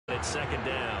get second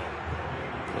down.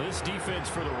 Well, this defense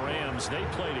for the Rams, they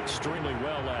played extremely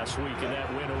well last week in that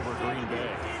win over Green Bay.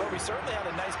 But we certainly had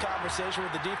a nice conversation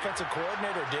with the defensive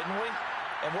coordinator, didn't we?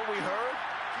 And what we heard,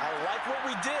 I like what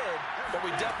we did, but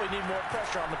we definitely need more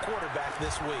pressure on the quarterback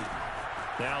this week.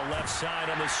 Now left side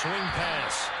on the swing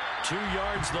pass. 2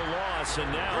 yards the loss, and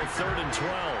now 3rd and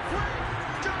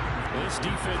 12. This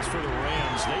defense for the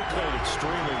Rams, they played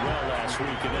extremely well last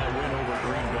week in that win over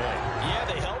Green Bay. Yeah,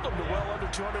 they held them to well under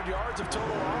 200 yards of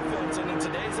total offense, and in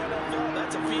today's NFL,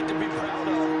 that's a feat to be proud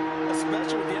of,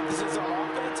 especially with the emphasis on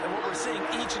offense and what we're seeing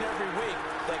each and every week,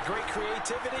 that great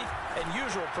creativity and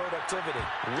usual productivity.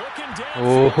 Looking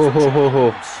down for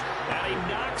Jones, and he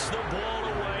knocks the ball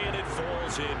away, and it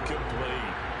falls incomplete.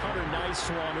 Hunter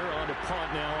Nice-Swanner on a punt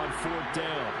now on 4th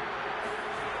down.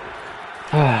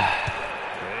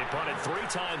 They punted 3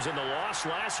 times in the loss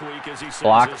last week as he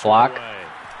sends this away.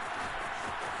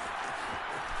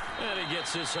 And he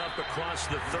gets this up across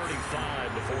the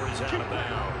 35 before he's out of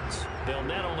bounds. They'll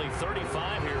net only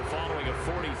 35 here following a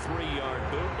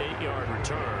 43-yard boot, 8-yard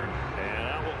return. And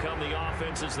out will come the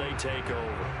offense as they take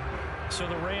over. So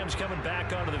the Rams coming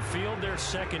back onto the field, their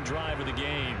second drive of the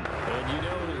game. And you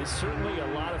know, there's certainly a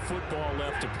lot of football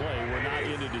left to play. We're not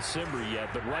into December yet,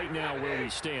 but right now where we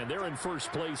stand, they're in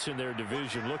first place in their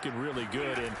division, looking really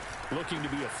good and looking to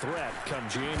be a threat come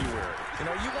January. You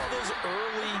know, are you one of those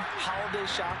early holiday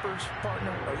shoppers,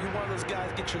 partner? Are you one of those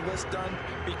guys get your list done?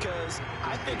 Because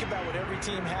I think about what every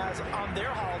team has on their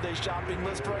holiday shopping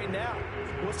list right now.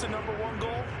 What's the #1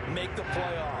 goal? Make the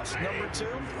playoffs. #2,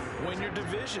 win your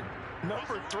division.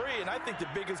 #3, and I think the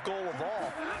biggest goal of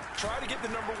all, try to get the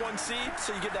 #1 seed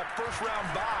so you get that first-round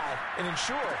bye and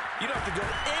ensure you don't have to go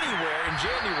anywhere in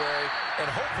January and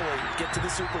hopefully get to the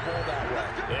Super Bowl that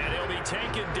way. And he'll be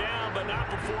taken down, but not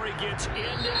before he gets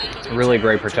into enemy really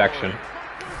great protection.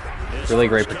 Really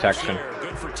great protection.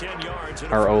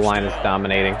 Our O-line is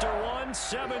dominating.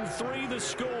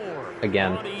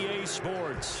 Again.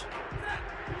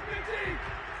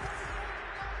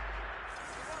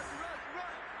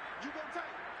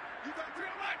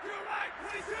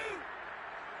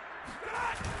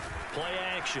 Play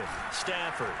action.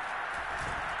 Stafford.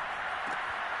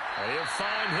 He'll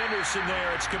find Henderson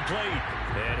there. It's complete.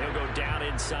 And he'll go down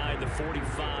inside the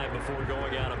 45 before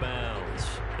going out of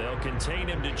bounds. They'll contain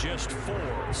him to just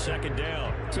 4. Second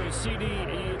down. So, CD,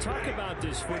 you talk about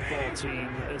this football team.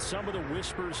 Some of the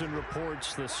whispers and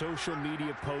reports, the social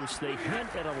media posts, they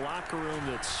hint at a locker room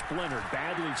that's splintered,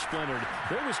 badly splintered.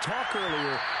 There was talk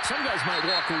earlier, some guys might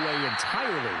walk away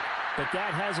entirely. But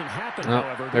that hasn't happened,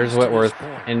 however. There's Whitworth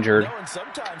injured. And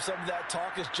sometimes some of that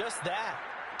talk is just that,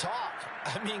 talk.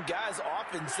 I mean, guys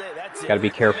often say that's it. Got to be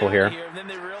careful here. And then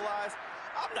they realize,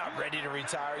 I'm not ready to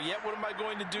retire yet. What am I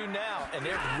going to do now? And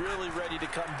they're really ready to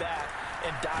come back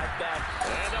and dive back.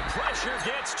 And the pressure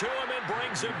gets to him and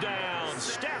brings him down.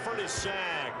 Stafford is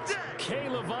sacked.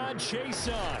 K'Lavon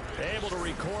Chason able to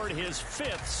record his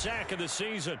 5th sack of the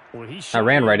season. Well, I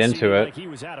ran right into it. Like he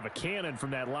was out of a cannon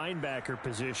from that linebacker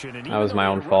position. And that was my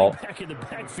own fault. Back in the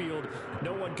backfield,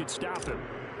 no one could stop him.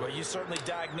 Well, you certainly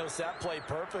diagnosed that play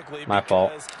perfectly. My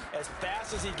fault. As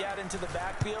fast as he got into the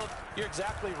backfield, you're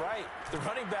exactly right. The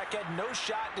running back had no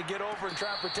shot to get over and try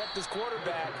and protect his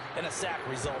quarterback, and a sack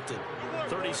resulted.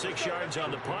 36 yards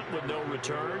on the punt with no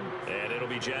return, and it'll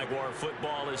be Jaguar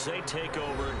football as they take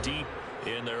over deep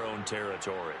in their own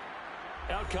territory.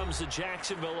 Out comes the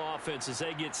Jacksonville offense as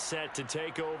they get set to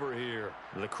take over here.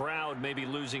 The crowd may be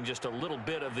losing just a little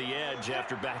bit of the edge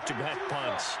after back-to-back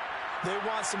punts. They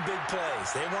want some big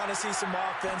plays. They want to see some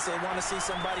offense. They want to see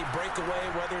somebody break away,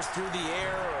 whether it's through the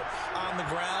air or on the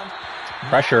ground.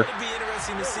 Pressure. It'd be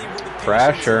interesting to see where the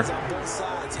Pressure. is on both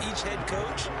sides. Each head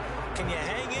coach, can you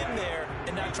hang in there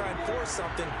and not try and force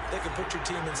something that could put your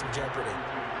team in some jeopardy?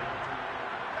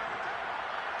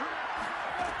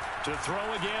 To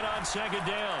throw again on second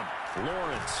down.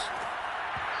 Lawrence.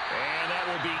 And that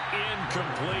will be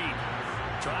incomplete.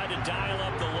 Tried to dial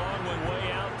up the long one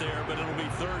way out there, but it'll be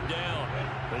 3rd down.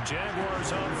 The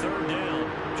Jaguars on 3rd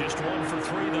down. Just 1 for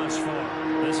 3 thus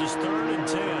far. This is 3rd and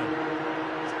 10.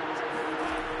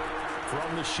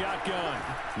 From the shotgun,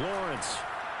 Lawrence.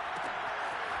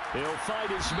 He'll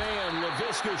fight his man,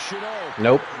 Laviska Shenault.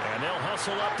 Nope. And they'll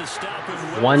hustle up to stop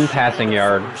him. 1 passing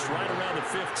yard. Right around the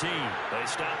 15. They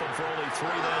stop him for only 3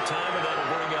 that time, and that'll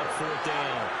bring up 4th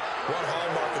down. One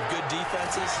hallmark of good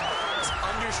defenses is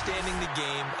understanding the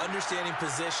game, understanding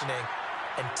positioning,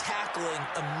 and tackling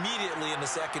immediately in the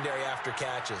secondary after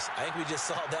catches. I think we just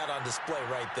saw that on display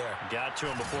right there. Got to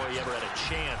him before he ever had a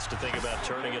chance to think about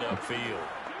turning it upfield.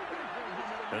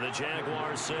 And the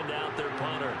Jaguars send out their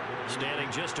punter, standing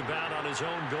just about on his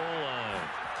own goal line.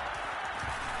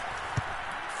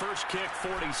 first kick,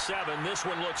 47. This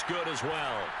one looks good as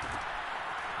well.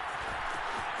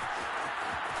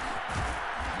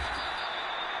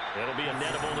 It'll be a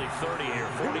net of only 30 here.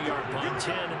 40-yard punt,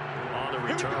 10 on the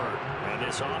return. And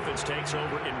this offense takes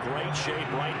over in great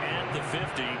shape right at the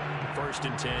 50. First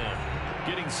and 10.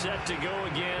 Getting set to go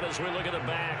again as we look at the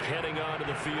back, heading onto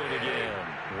the field again.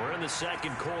 We're in the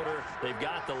second quarter. They've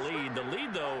got the lead. The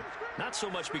lead, though, not so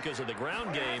much because of the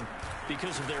ground game,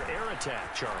 because of their air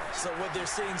attack, Charles. So what they're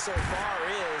seeing so far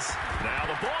is... Now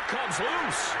the ball comes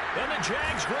loose, and the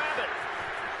Jags grab it.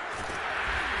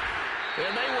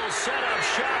 And they will set up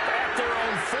shop at their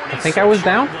own 46. I think I was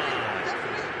down.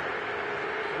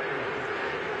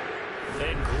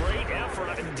 And great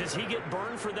effort. Does he get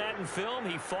burned for that in film?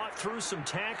 He fought through some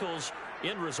tackles.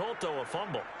 End result, though, a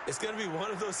fumble. It's going to be one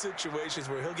of those situations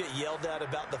where he'll get yelled at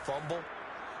about the fumble.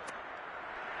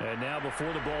 And now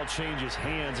before the ball changes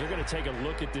hands, they're going to take a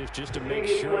look at this just to make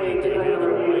sure that they have it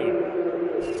right.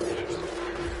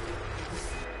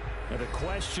 Now the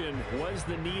question, was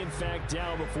the knee in fact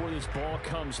down before this ball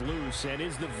comes loose? And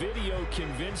is the video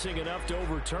convincing enough to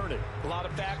overturn it? A lot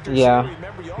of factors. Yeah,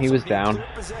 Remember, you he was down. Clear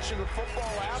possession of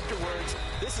football afterwards.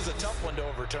 This is a tough one to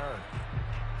overturn.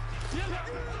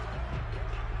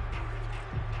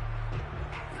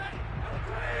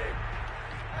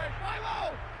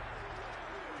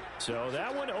 So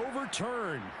that one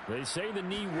overturned. They say the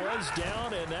knee was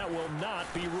down, and that will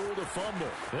not be ruled a fumble.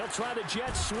 They'll try the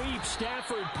jet sweep.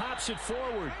 Stafford pops it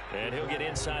forward. And he'll get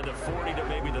inside the 40 to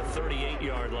maybe the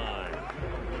 38-yard line.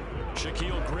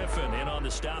 Shaquille Griffin in on the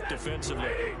stop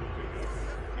defensively.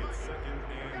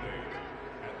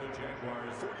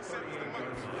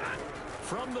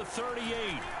 From the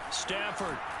 38,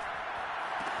 Stafford.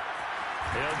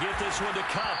 He'll get this one to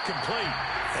Cup, complete.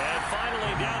 And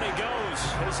finally down he goes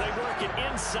as they work it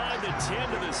inside the 10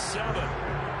 to the 7.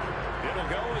 It'll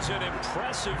go as an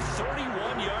impressive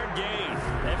 31-yard gain.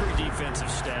 Every defensive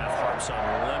staff harps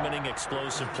on limiting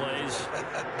explosive plays.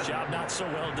 Job not so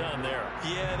well done there.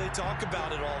 Yeah, they talk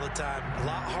about it all the time. A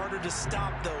lot harder to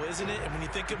stop, though, isn't it? And when you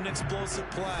think of an explosive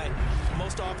play,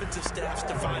 most offensive staffs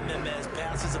define them as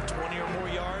passes of 20 or more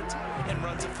yards and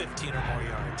runs of 15 or more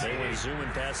yards. They were zooming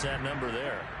past that number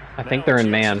there. I think they're in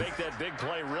man. Make that big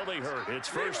play really hurt. It's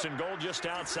first and goal just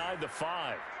outside the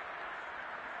 5.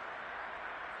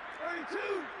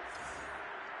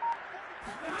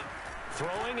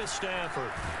 Throwing is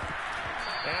Stafford.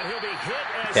 And he'll be hit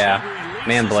as he releases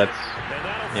man blitz. And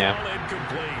that'll fall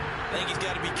incomplete. I think he's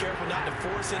got to be careful not to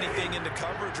force anything into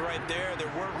coverage right there. There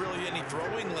weren't really any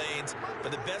throwing lanes.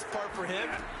 But the best part for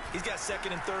him, he's got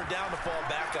second and third down to fall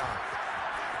back on.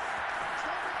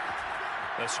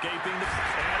 Escaping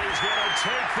and he's going to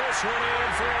take this one in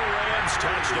for a Rams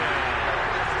touchdown.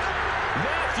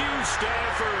 Matthew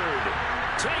Stafford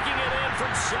taking it in from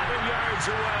 7 yards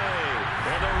away.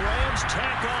 And the Rams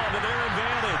tack on to their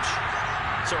advantage.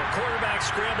 So a quarterback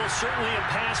scramble, certainly a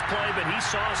pass play, but he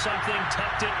saw something,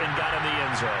 tucked it, and got in the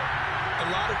end zone. A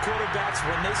lot of quarterbacks,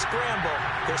 when they scramble,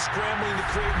 they're scrambling to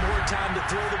create more time to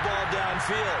throw the ball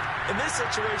downfield. In this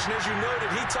situation, as you noted,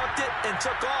 he tucked it and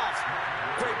took off.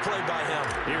 Great play by him.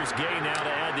 Here's Gay now to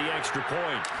add the extra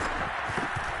point.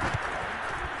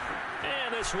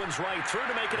 And this one's right through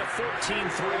to make it a 14-3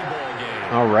 ball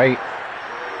game. All right.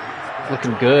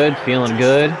 Looking good, feeling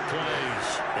good.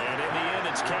 And in the end,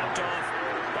 it's capped off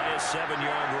by a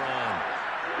 7-yard run.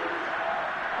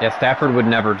 Yeah, Stafford would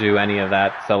never do any of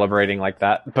that, celebrating like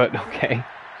that, but okay.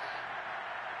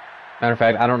 Matter of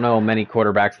fact, I don't know many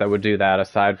quarterbacks that would do that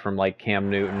aside from like Cam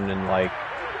Newton and like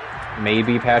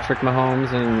maybe Patrick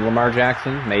Mahomes and Lamar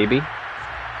Jackson, maybe.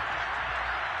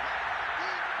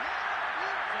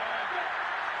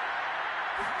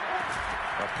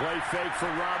 A play fake for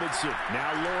Robinson.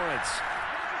 Now Lawrence.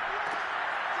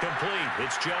 Complete.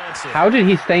 It's Johnson. How did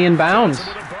he stay in bounds?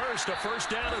 With a burst, a first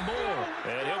down and more.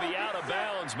 And he'll be out of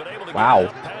bounds, but able to get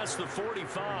up past the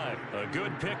 45. A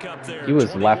good pickup there. He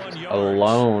was left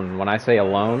alone. When I say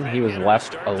alone, he was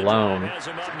left alone. Has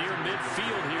him up near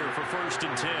midfield here for first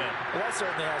and 10. Well, that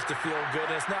certainly has to feel good.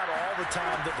 And it's not all the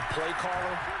time that the play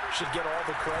caller should get all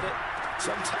the credit.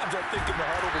 Sometimes I think in the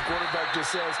huddle, the quarterback just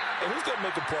says, hey, who's going to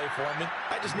make a play for me?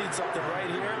 I just need something right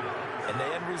here. And the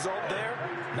end result there,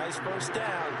 nice first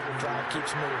down. Drive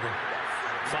keeps moving.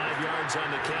 5 yards on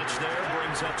the catch there,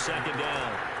 brings up second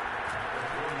down.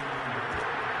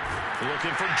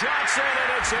 Looking for Johnson, and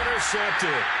it's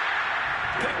intercepted.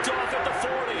 Picked off at the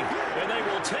 40, and they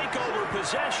will take over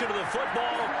possession of the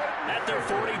football at their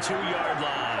 42-yard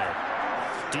line.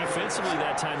 Defensively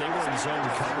that time, they were in zone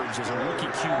coverage. As a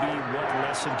rookie QB, what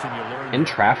lesson can you learn? In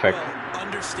traffic. Well,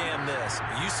 understand this.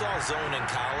 You saw zone in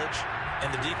college. and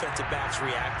the defensive backs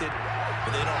reacted,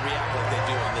 but they don't react like they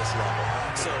do on this level.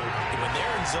 So when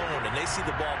they're in zone and they see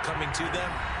the ball coming to them,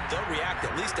 they'll react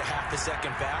at least a half a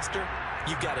second faster.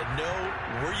 You've got to know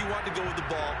where you want to go with the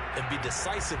ball and be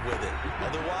decisive with it.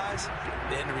 Otherwise,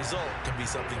 the end result can be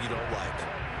something you don't like.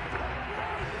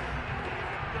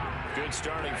 Good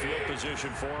starting field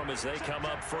position for them as they come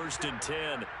up 1st and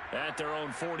 10 at their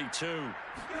own 42.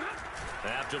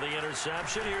 After the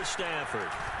interception, here's Stafford.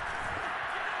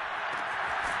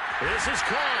 This is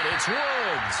caught. It's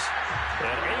Woods.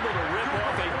 And able to rip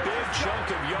off a big chunk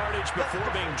of yardage before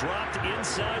being dropped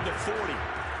inside the 40.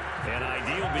 An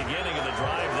ideal beginning of the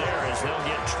drive there as they'll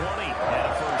get 20 and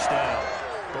a first down.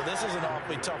 Well, this is an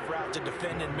awfully tough route to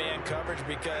defend in man coverage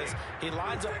because he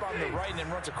lines up on the right and then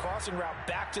runs a crossing route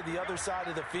back to the other side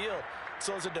of the field.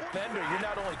 So as a defender, you're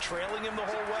not only trailing him the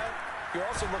whole way, you're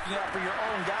also looking out for your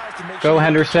own guys to make sure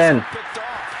Henderson. Picked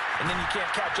off, and then you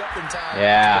can't catch up in time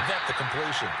to prevent the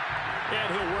completion. And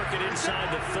he'll work it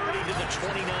inside the 30 to the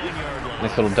 29-yard line.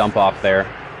 Nice little dump off there.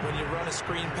 When you run a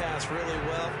screen pass really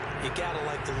well, you got to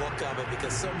like the look of it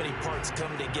because so many parts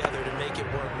come together to make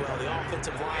it work well. The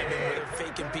offensive linemen, where they're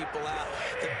faking people out,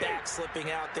 the back slipping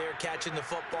out there, catching the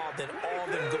football, then all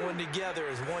of them going together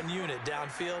as one unit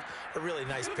downfield. A really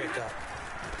nice pickup.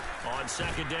 On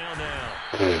 2nd down now,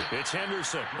 it's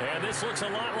Henderson, and this looks a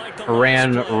lot like the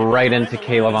ran right into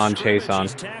Kayvon Chason.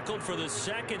 He's tackled for the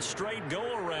 2nd straight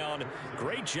go-around.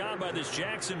 Great job by this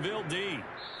Jacksonville D.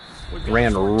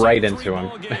 Ran right into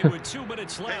him.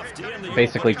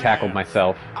 Basically tackled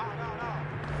myself.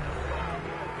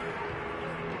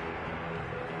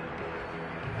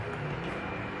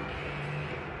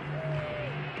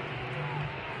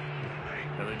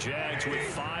 And the Jags with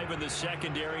 5 in the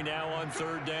secondary now on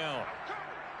 3rd down.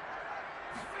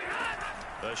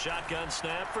 A shotgun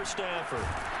snap for Stafford.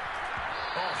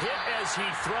 Hit as he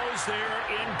throws there,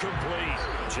 incomplete.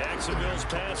 Jacksonville's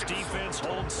pass defense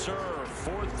holds serve.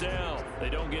 4th down. They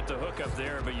don't get the hook up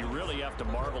there, but you really have to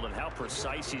marvel at how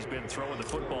precise he's been throwing the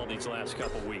football these last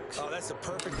couple weeks. Oh, that's a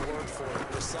perfect word for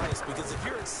it, precise, because if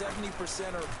you're at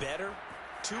 70% or better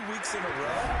 2 weeks in a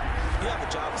row, you have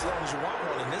a job as long as you want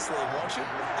one in this league, won't you?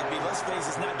 I mean, let's face it,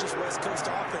 it's not just West Coast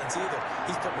offense either.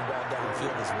 He's putting the ball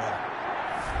downfield as well.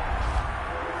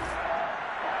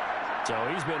 So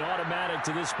he's been automatic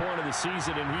to this point of the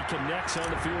season, and he connects on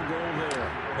the field goal there.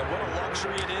 And what a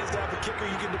luxury it is to have a kicker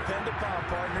you can depend upon,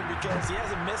 partner, because he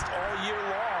hasn't missed all year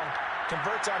long.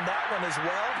 Converts on that one as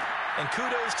well. And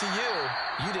kudos to you.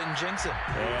 You didn't jinx him.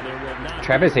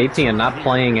 Travis Etienne not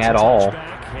playing at all.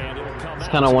 It's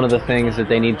kind of one of the things that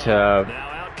they need to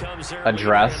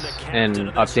address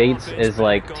in updates is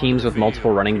like teams with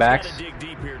multiple running backs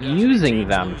using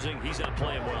them.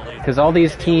 Because all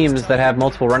these teams that have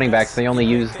multiple running backs, they only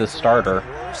use the starter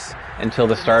until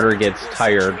the starter gets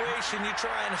tired.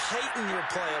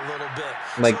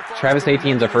 Like, Travis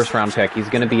Etienne's a first-round pick. He's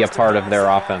going to be a part of their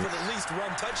offense. In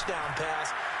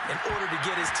order to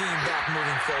get his team back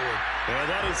moving forward. And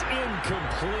that is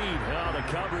incomplete. The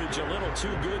coverage a little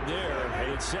too good there.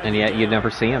 And yet you'd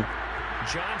never see him.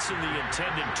 Johnson the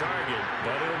intended target,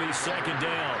 but it'll be 2nd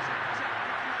down.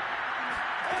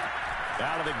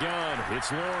 Out of the gun,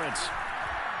 it's Lawrence.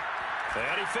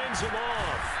 And he fends him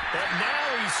off. But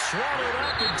now he's swallowed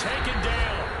up and taken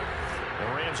down. The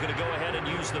Rams going to go ahead and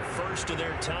use the first of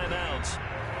their timeouts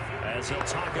as they'll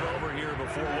talk it over here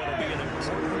before what will be an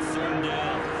important 3rd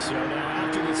down. So now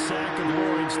after the sack of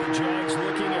Lawrence, the Jags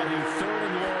looking at a 3rd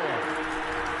and long.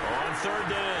 On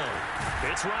 3rd down,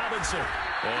 it's Robinson.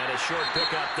 And a short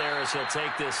pickup there as he'll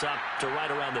take this up to right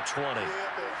around the 20.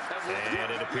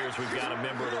 And it appears we've got a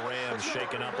member of the Rams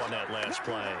shaken up on that last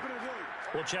play.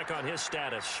 We'll check on his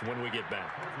status when we get back.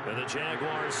 And the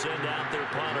Jaguars send out their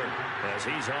punter as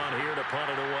he's on here to punt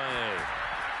it away.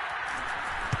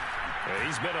 And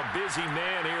he's been a busy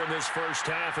man here in this first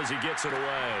half as he gets it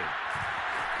away.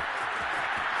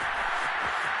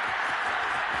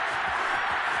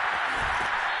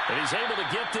 And he's able to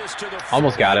get this to the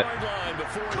almost got it.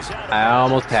 I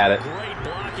almost had it. Great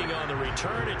blocking on the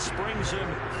return. It springs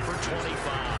him for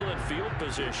 25. In field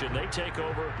position, they take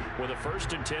over with a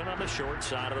 1st and 10 on the short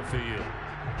side of the field.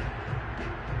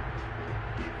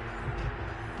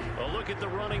 A look at the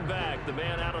running back, the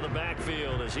man out of the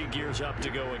backfield as he gears up to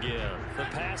go again. The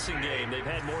passing game, they've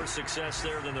had more success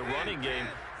there than the running game.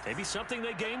 Maybe something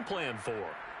they game plan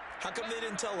for. How come they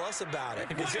didn't tell us about it?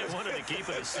 Because they wanted to keep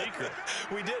it a secret.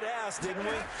 We did ask, didn't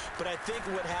we? But I think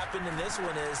what happened in this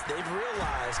one is they've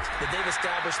realized that they've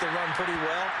established the run pretty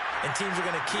well, and teams are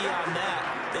going to key on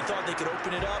that. They thought they could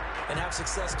open it up and have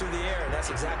success through the air, and that's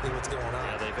exactly what's going on.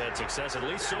 Yeah, they've had success, at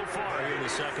least so far, here in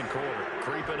the second quarter.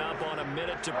 Creeping up on a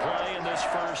minute to play in this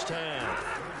first half.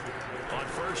 On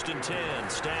 1st and 10,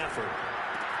 Stafford.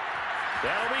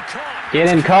 That'll be caught. Get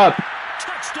in, Cup.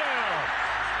 Touchdown.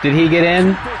 Did he get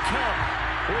in?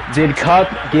 Did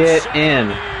Cup get in?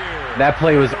 That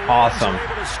play was awesome.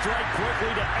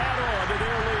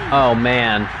 Oh,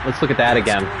 man. Let's look at that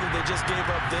again. They just gave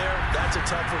up there. That's a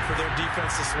tough one for their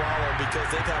defense to swallow because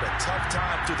they've had a tough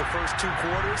time through the first 2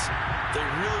 quarters. They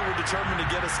really were determined to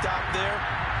get a stop there.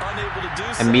 Unable to do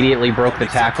so. Immediately broke the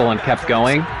tackle and kept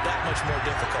going. That much more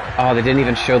difficult. Oh, they didn't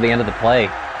even show the end of the play.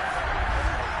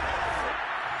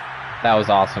 That was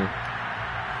awesome.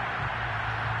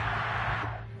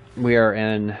 We are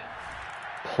in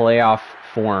playoff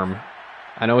form.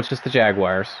 I know it's just the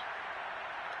Jaguars,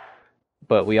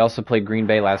 but we also played Green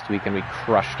Bay last week and we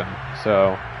crushed them.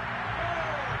 So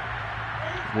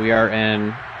we are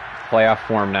in playoff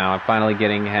form now. I'm finally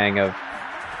getting a hang of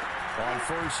on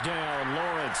 1st down,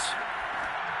 Lawrence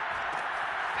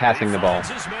passing the ball.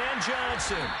 His man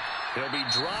Johnson. He'll be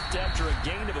dropped after a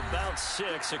gain of about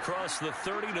 6 across the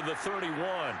 30 to the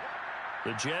 31.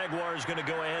 The Jaguars going to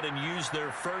go ahead and use their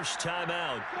first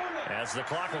timeout as the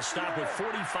clock will stop with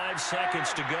 45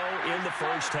 seconds to go in the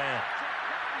first half.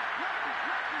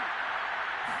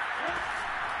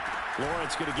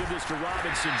 Lawrence going to give this to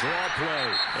Robinson, draw play.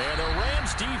 And the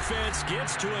Rams defense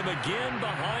gets to him again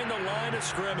behind the line of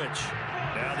scrimmage.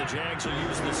 Now the Jags will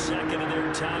use the second of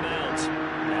their timeouts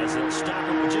as they'll stop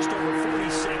it with just over 40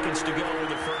 seconds to go in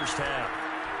the first half.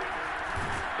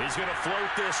 He's going to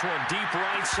float this one deep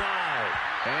right side.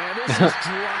 And this is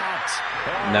dropped.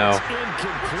 Oh, no. It's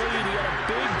incomplete. He had a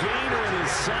big gainer in his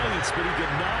sights, but he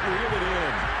could not reel it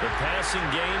in. The passing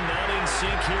game not in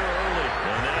sync here early.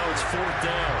 And now it's 4th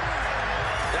down.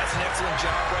 That's an excellent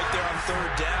job right there on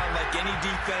 3rd down. Like any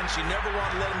defense, you never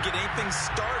want to let him get anything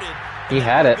started. He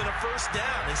had it. A first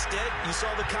down. Instead, you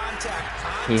saw the contact.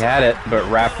 He had it, but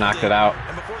Raff knocked it out.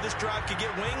 And before this drive could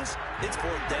get wings, it's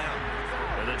 4th down.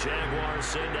 And the Jaguars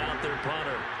send out their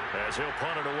punter as he'll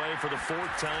punt it away for the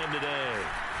 4th time today.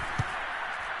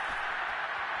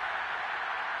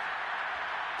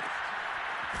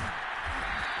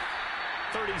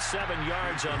 .37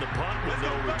 yards on the punt with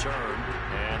no return.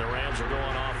 And the Rams are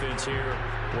going offense here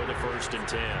with a 1st and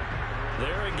 10.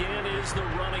 There again is the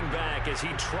running back as he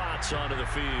trots onto the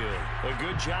field. A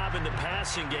good job in the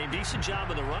passing game. Decent job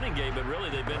in the running game, but really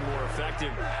they've been more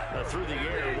effective through the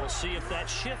air. We'll see if that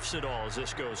shifts at all as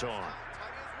this goes on.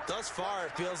 Thus far,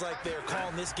 it feels like they're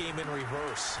calling this game in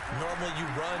reverse. Normally you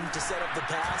run to set up the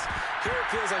pass. Here it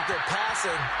feels like they're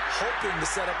passing, hoping to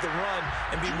set up the run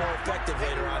and be more effective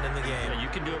later on in the game. Yeah, you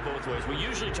can do it both ways. We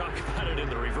usually talk about it in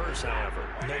the reverse, however.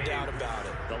 No doubt about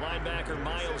it. The linebacker,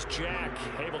 Miles Jack,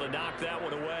 able to knock that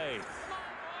one away.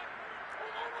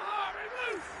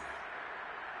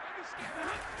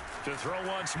 To throw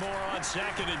once more on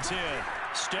 2nd and 10.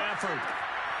 Stafford.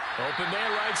 Open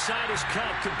man right side is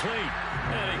cut, complete.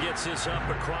 And he gets this up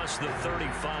across the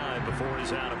 35 before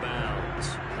he's out of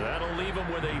bounds. That'll leave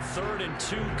him with a 3rd and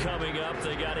 2 coming up.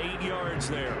 They got 8 yards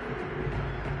there.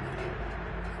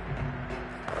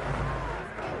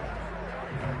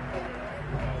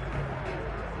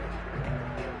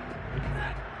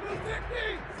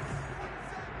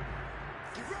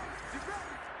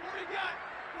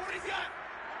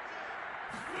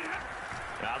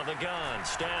 Out of the gun,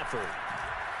 Stafford.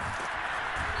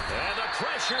 And the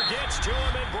pressure gets to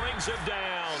him and brings him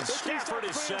down. Stafford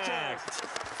is sacked.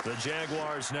 The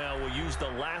Jaguars now will use the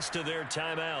last of their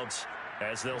timeouts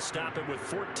as they'll stop it with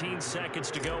 14 seconds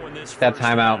to go in this. That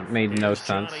timeout half. made no Here's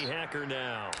sense. Johnny Hacker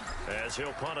now as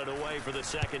he'll punt it away for the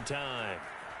 2nd time.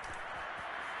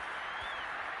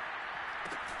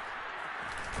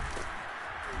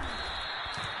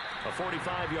 A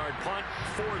 45-yard punt,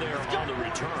 4 there on the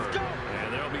return.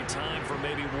 And there'll be time for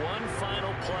maybe one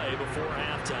final play before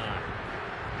halftime.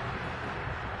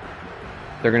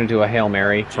 They're going to do a Hail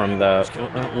Mary from the...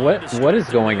 What is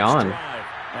going on?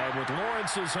 And with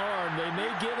Lawrence's arm, they may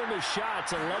give him a shot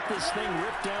to let this thing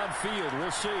rip downfield.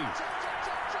 We'll see.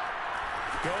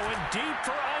 Going deep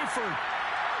for Eifert.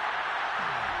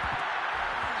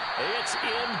 It's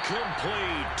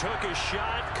incomplete. Took a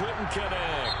shot, couldn't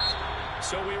connect.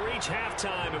 So we reach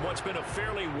halftime in what's been a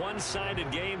fairly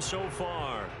one-sided game so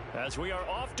far. As we are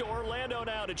off to Orlando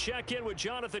now to check in with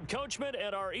Jonathan Coachman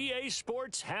and our EA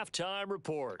Sports halftime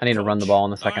report. I need to run the ball in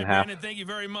the second half. Brandon, thank you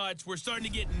very much. We're starting to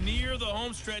get near the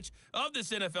home stretch of this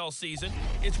NFL season.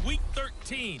 It's week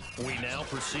 13. We now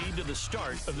proceed to the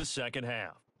start of the second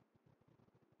half.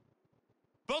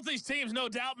 Both these teams, no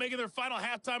doubt, making their final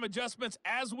halftime adjustments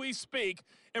as we speak.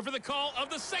 And for the call of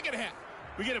the second half,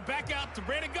 we get it back out to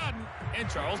Brandon Godden and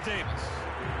Charles Davis.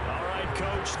 All right,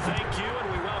 Coach, thank you,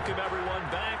 and we welcome everyone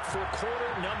back for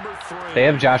quarter number 3. They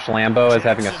have Josh Lambo as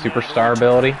having a superstar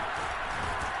ability.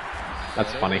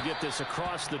 That's funny. Get this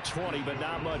across the 20, but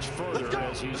not much further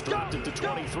as he's dropped at the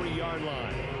 23-yard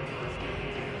line.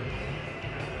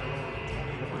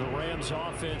 The Rams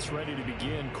offense ready to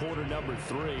begin quarter number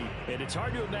 3. And it's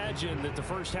hard to imagine that the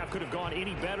first half could have gone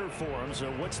any better for them.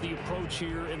 So what's the approach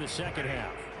here in the second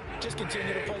half? Just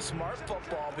continue to play smart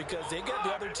football because they get the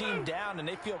other team down and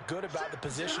they feel good about the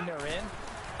position they're in.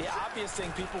 The obvious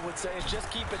thing people would say is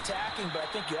just keep attacking, but I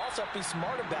think you also have to be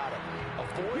smart about it.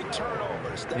 Avoid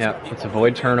turnovers. Yep, let's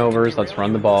avoid turnovers. Let's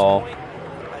run the ball.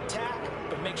 Attack,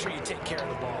 but make sure you take care of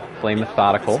the ball. Play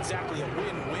methodical. Exactly a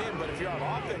win-win, but if you're on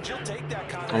offense, you'll take that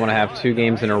kind of I want to have 2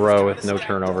 games in a row with no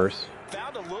turnovers.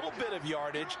 Found a little bit of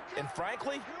yardage, and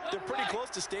frankly, they're pretty close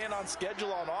to staying on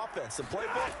schedule on offense. The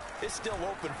playbook is still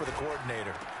open for the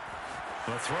coordinator.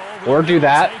 Or do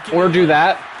that. Or do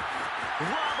that.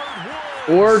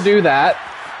 Or do that.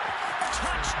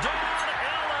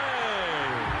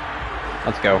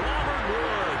 Let's go.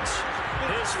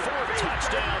 His 4th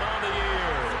touchdown on the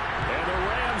year. And the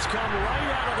Rams come right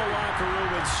out of the locker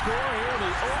room and score here in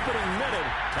the opening minute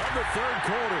of the 3rd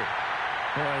quarter.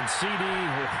 And CD,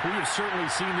 we have certainly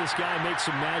seen this guy make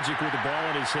some magic with the ball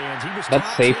in his hands. That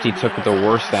safety took the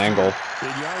worst angle.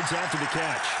 In yards after the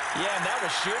catch. Yeah, and that was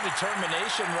sheer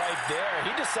determination right there.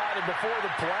 He decided before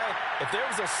the play, if there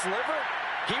was a sliver,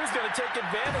 he was going to take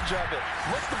advantage of it.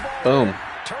 Lift the ball Boom. in,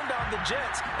 turned on the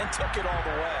Jets, and took it all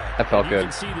the way. That felt good.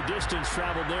 You can see the distance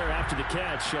traveled there after the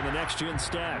catch on the next-gen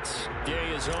stats.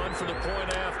 Gay is on for the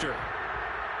point after.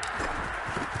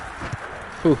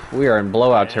 Whew, we are in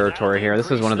blowout territory here.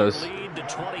 This is one of those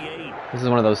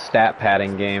stat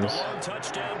padding games.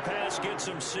 Touchdown pass gets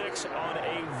him 6 on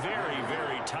a very,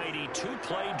 very tidy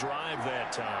 2-play drive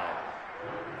that time.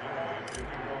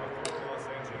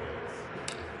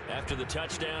 After the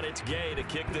touchdown, it's Gay to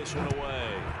kick this one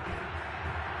away.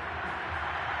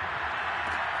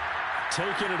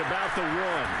 Taking it about the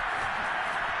 1.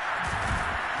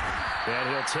 And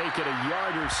he'll take it a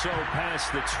yard or so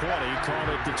past the 20, call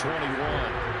it the 21.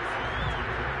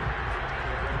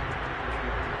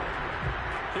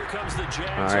 Here comes the Jags.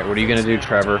 All right, what are you going to do,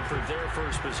 Trevor?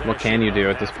 What can you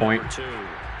do at this point?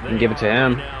 You can give it to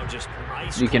him.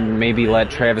 You can maybe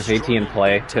let Travis Etienne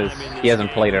play because he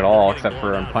hasn't played at all except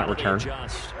for a punt return,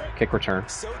 kick return.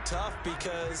 So tough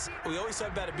because we always talk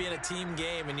about it being a team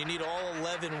game and you need all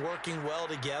 11 working well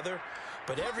together.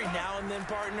 But every now and then,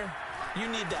 partner, you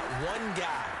need that one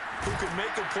guy who can make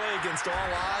a play against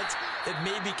all odds that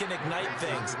maybe can ignite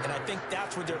things. And I think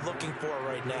that's what they're looking for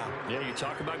right now. Yeah, you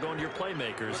talk about going to your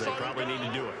playmakers. They probably need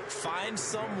to do it. Find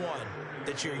someone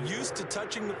that you're used to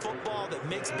touching the football that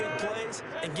makes big plays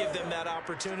and give them that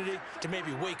opportunity to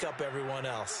maybe wake up everyone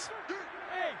else.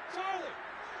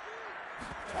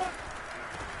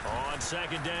 On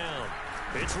 2nd down,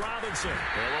 it's Robinson.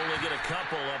 They'll only get a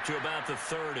couple up to about the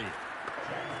 30.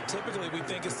 Typically, we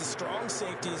think it's the strong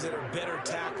safeties that are better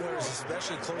tacklers,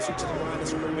 especially closer to the line of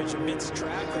scrimmage amidst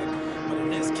traffic. But in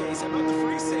this case, how about the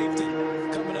free safety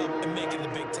coming up and making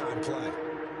the big-time play?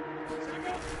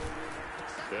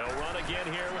 They'll run again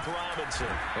here with Robinson.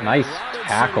 Nice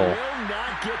tackle. Will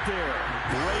not get there.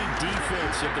 Great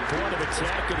defense at the point of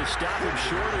attack and to stop him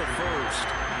short of the first.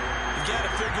 You got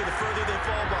to figure the further they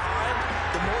fall behind,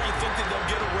 the more you think that they'll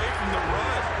get away from the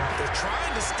run. They're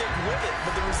trying to stick with it,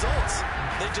 but the results,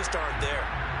 they just aren't there.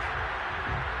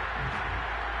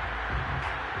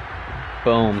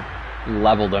 Boom.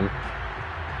 Leveled him.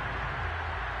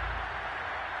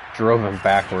 Drove him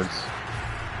backwards.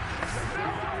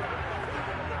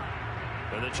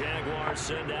 And the Jaguars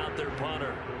send out their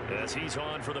punter as he's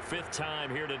on for the 5th time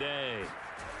here today.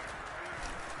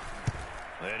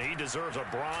 And he deserves a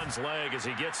bronze leg as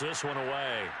he gets this one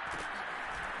away.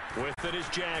 With it is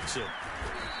Jackson.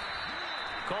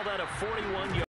 Call that a 41-yard.